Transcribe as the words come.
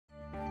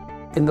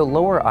In the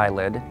lower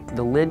eyelid,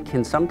 the lid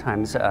can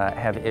sometimes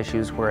have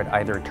issues where it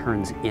either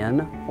turns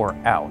in or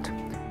out.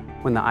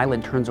 When the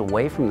eyelid turns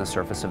away from the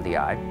surface of the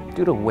eye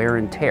due to wear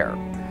and tear,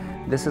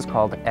 this is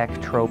called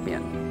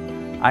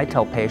ectropion. I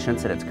tell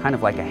patients that it's kind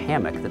of like a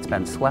hammock that's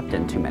been slept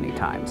in too many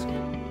times.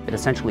 It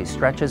essentially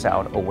stretches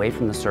out away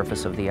from the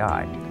surface of the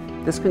eye.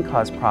 This can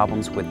cause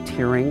problems with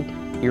tearing,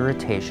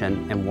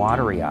 irritation, and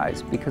watery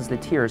eyes because the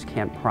tears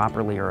can't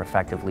properly or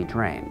effectively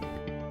drain.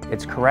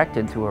 It's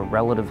corrected through a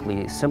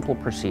relatively simple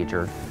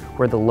procedure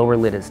where the lower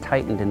lid is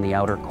tightened in the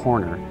outer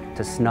corner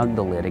to snug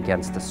the lid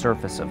against the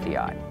surface of the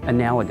eye,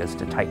 analogous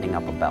to tightening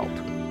up a belt.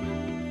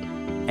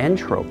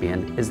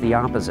 Entropion is the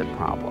opposite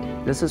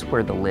problem. This is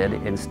where the lid,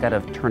 instead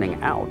of turning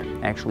out,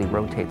 actually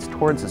rotates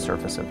towards the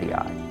surface of the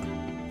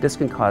eye. This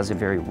can cause a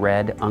very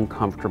red,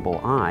 uncomfortable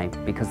eye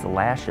because the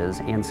lashes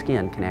and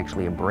skin can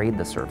actually abrade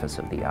the surface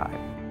of the eye.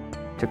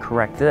 To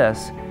correct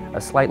this, a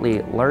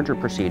slightly larger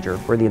procedure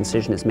where the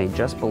incision is made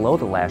just below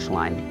the lash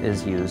line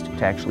is used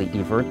to actually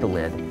evert the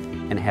lid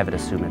and have it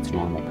assume its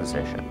normal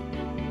position.